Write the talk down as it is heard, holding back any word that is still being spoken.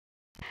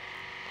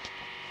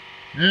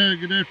Yeah,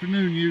 good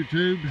afternoon,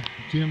 YouTube.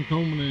 Tim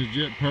Coleman is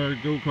Jet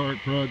Powered Go-Kart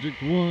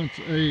Project once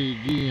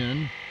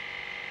again.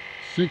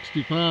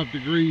 65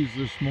 degrees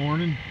this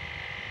morning.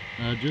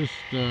 I just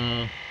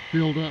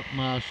filled up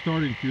my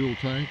starting fuel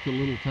tank, the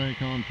little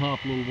tank on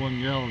top, little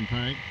 1 gallon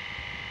tank.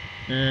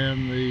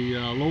 And the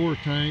lower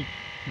tank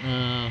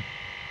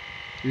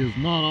is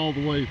not all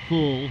the way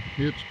full.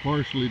 It's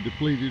partially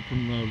depleted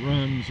from the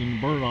runs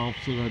and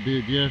burn-offs that I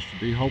did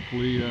yesterday.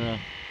 Hopefully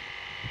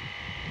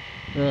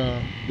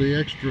the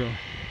extra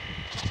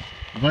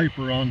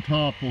vapor on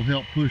top will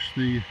help push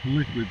the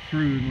liquid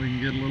through and we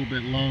can get a little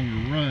bit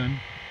longer run.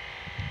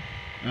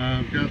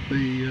 I've got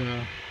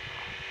the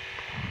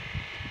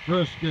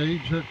thrust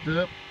gauge hooked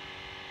up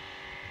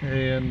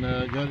and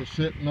got it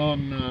sitting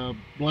on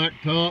black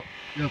top.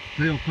 Got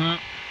the tailpipe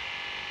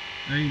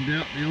aimed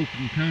out in the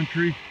open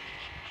country.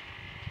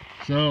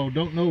 So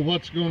don't know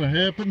what's going to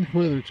happen,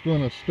 whether it's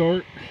going to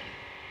start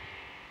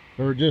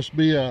or just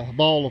be a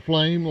ball of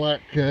flame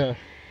like I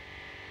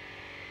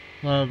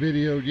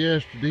videoed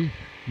yesterday.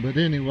 But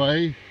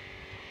anyway,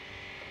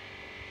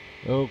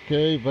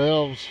 okay,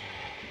 valves,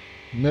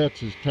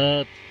 nuts is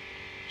tight,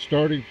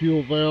 starting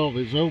fuel valve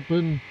is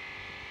open,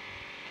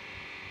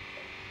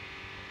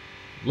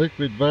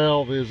 liquid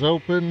valve is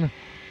open,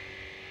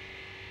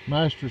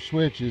 master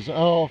switch is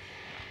off,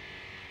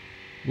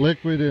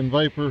 liquid and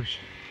vapor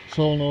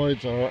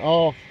solenoids are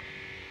off,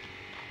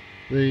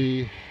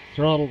 the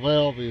throttle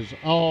valve is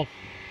off,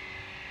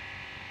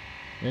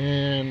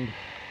 and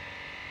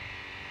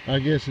I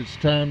guess it's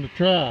time to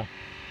try.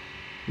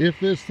 If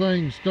this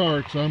thing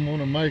starts, I'm going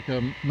to make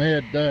a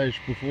mad dash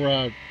before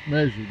I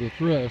measure the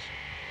thrust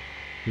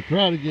to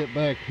try to get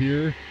back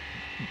here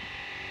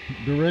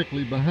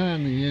directly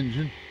behind the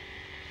engine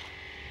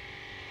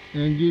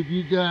and give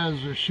you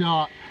guys a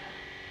shot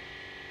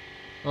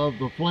of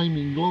the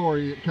flaming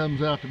glory that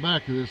comes out the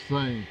back of this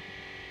thing.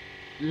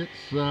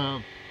 It's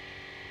an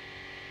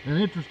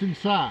interesting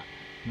sight,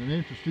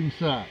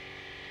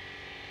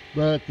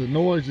 but the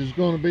noise is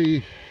going to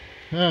be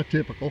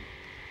typical,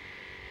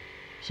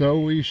 so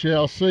we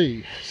shall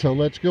see. So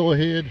let's go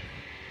ahead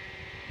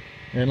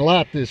and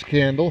light this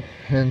candle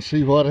and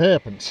see what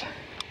happens.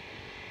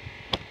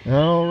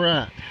 All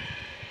right,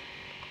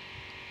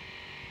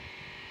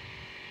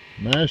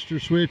 master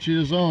switch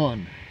is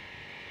on,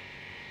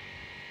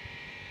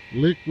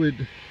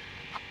 liquid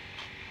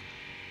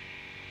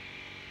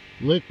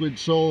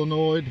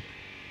solenoid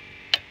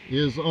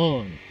is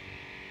on.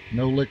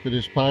 No liquid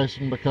is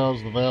passing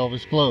because the valve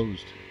is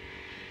closed.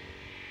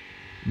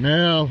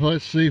 Now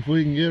let's see if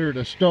we can get her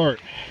to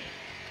start.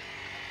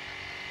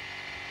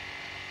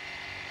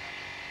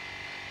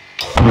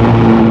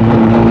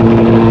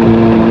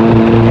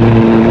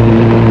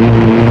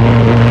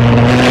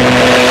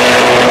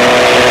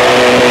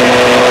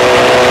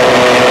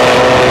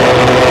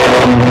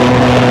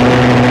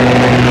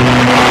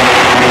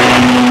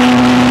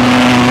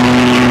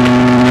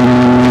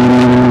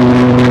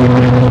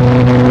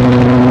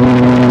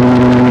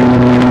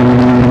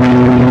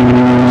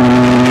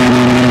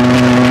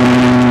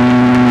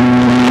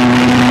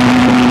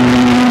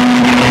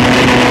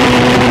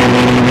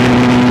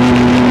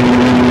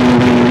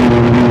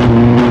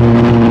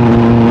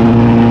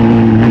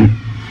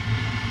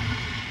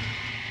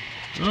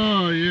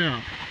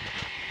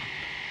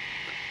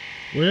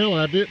 Well,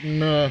 I didn't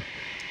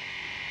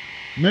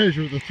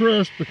measure the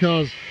thrust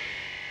because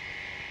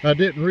I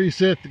didn't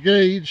reset the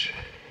gauge.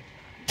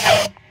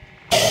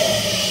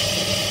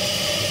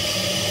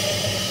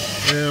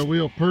 Yeah,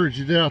 we'll purge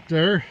it out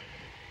there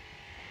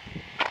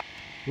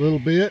a little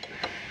bit.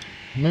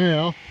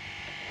 Now,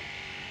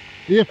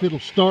 if it'll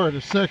start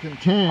a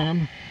second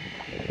time,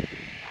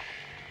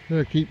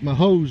 I'll keep my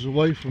hose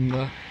away from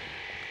the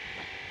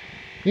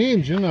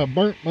engine. I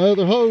burnt my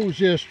other hose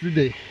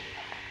yesterday.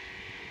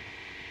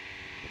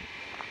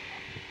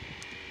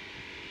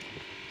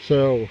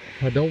 So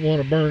I don't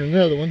want to burn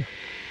another one.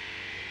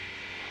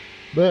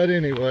 But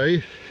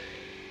anyway,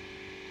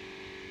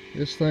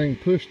 this thing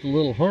pushed a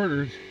little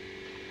harder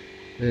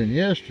than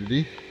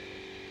yesterday.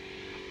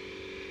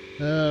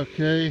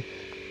 Okay,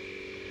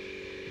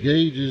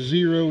 gauge is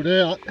zeroed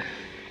out.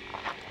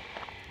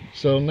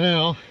 So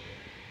now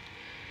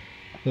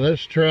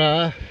let's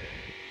try.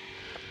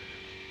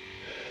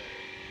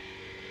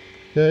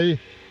 Okay,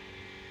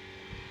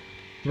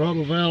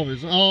 throttle valve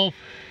is off.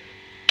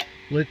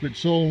 Liquid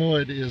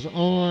solenoid is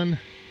on.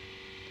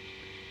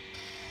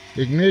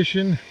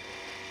 Ignition.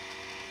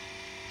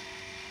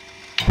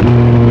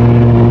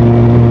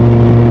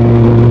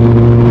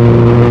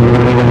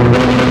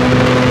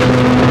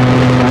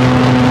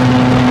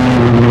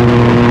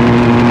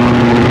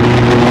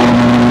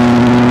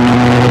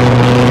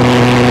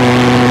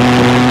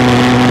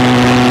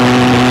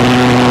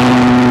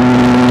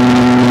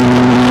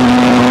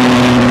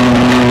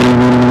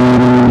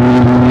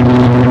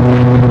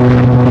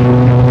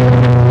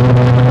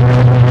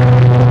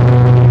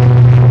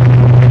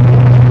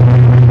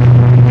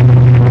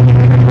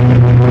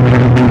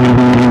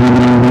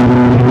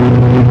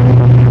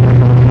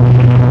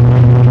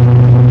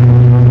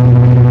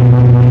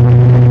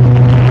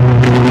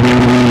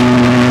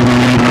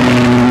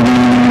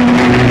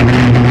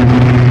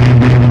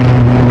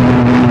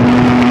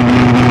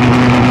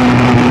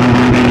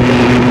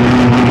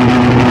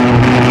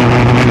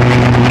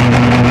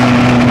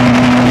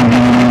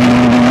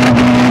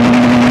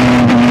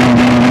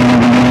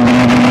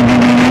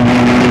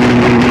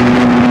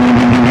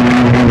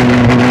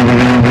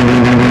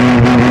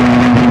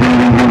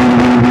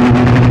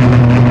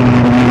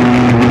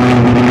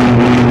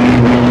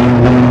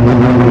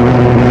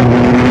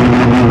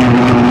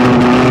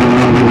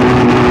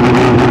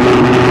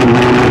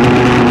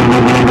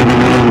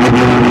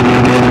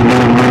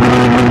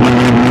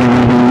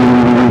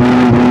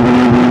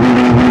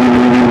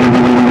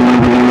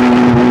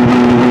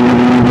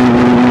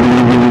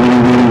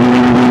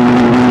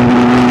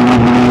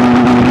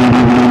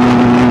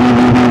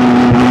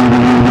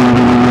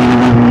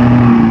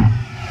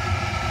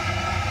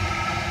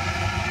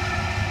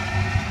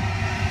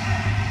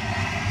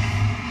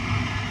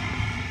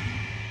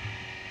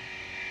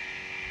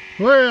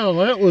 Well,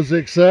 that was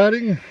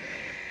exciting.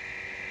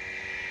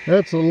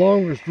 That's the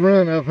longest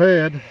run I've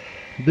had.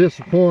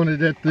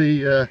 Disappointed at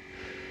the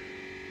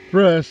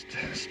thrust.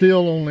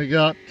 Still only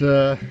got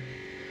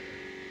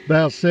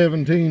about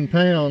 17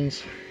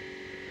 pounds.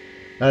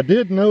 I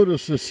did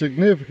notice a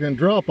significant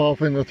drop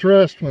off in the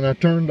thrust when I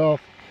turned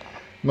off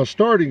my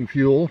starting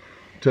fuel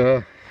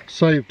to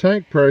save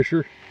tank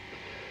pressure,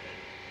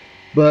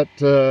 but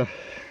I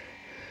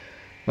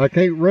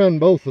can't run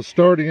both the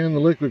starting and the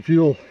liquid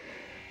fuel,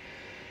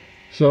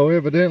 so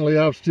evidently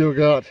I've still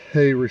got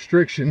a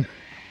restriction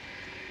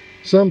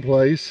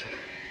someplace.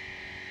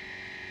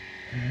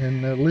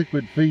 And the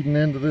liquid feeding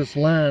into this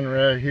line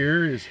right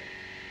here is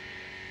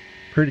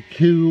pretty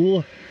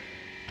cool.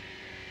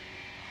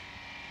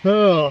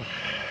 Oh,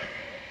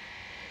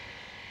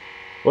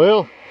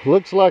 well,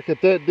 looks like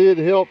that did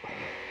help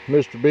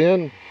Mr.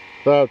 Ben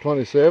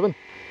 527.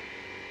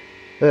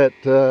 That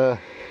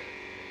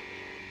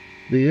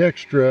the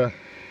extra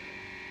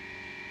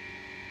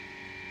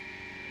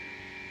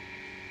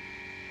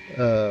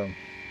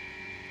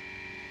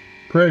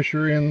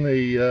pressure in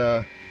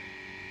the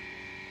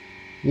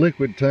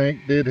liquid tank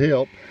did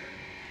help.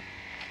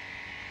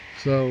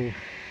 So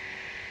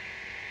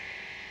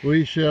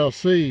we shall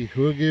see.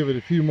 We'll give it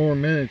a few more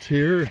minutes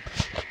here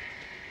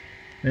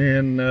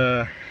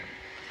and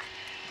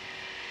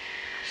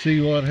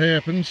see what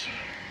happens.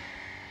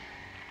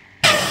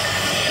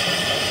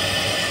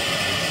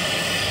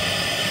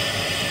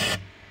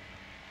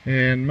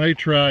 And may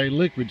try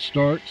liquid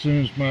start as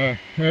soon as my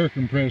air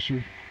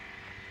compressor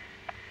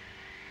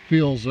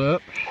fills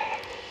up.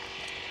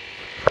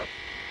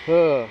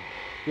 Oh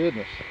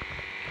goodness,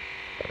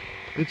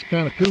 it's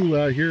kind of cool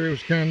out here. It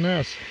was kind of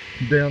nice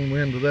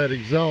downwind of that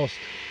exhaust.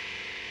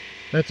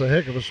 That's a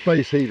heck of a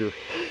space heater.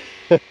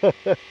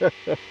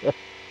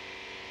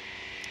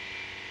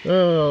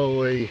 Oh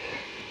wait.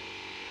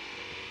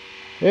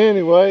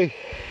 Anyway,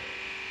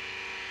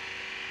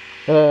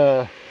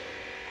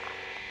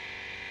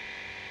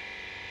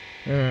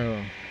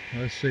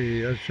 let's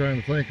see, I was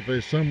trying to think if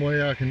there's some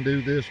way I can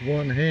do this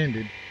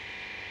one-handed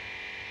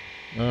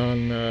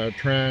on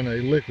trying a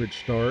liquid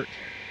start,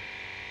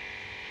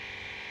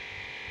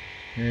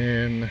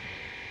 and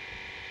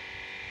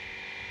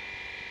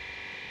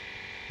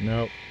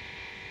nope,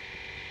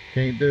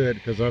 can't do it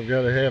because I've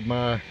got to have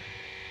my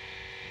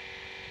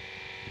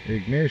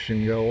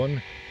ignition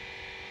going.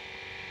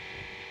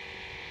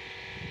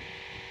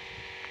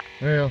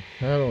 Well,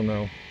 I don't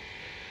know.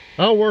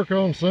 I'll work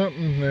on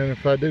something, and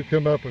if I do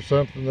come up with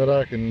something that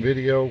I can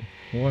video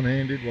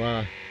one-handed,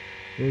 why,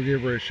 we'll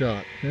give her a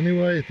shot.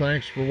 Anyway,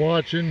 thanks for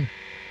watching.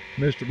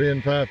 Mr.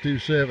 Ben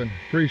 527.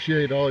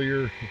 Appreciate all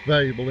your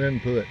valuable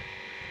input.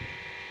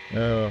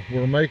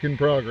 We're making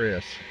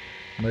progress.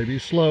 Maybe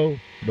slow,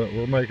 but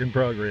we're making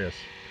progress.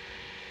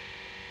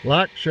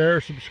 Like,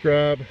 share,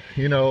 subscribe,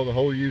 you know, the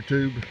whole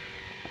YouTube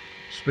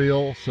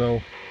spiel.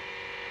 So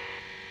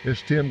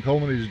it's Tim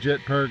Coleman, his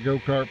Jet Powered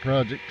Go-Kart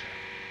project.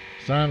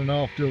 Signing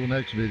off till the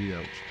next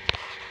video.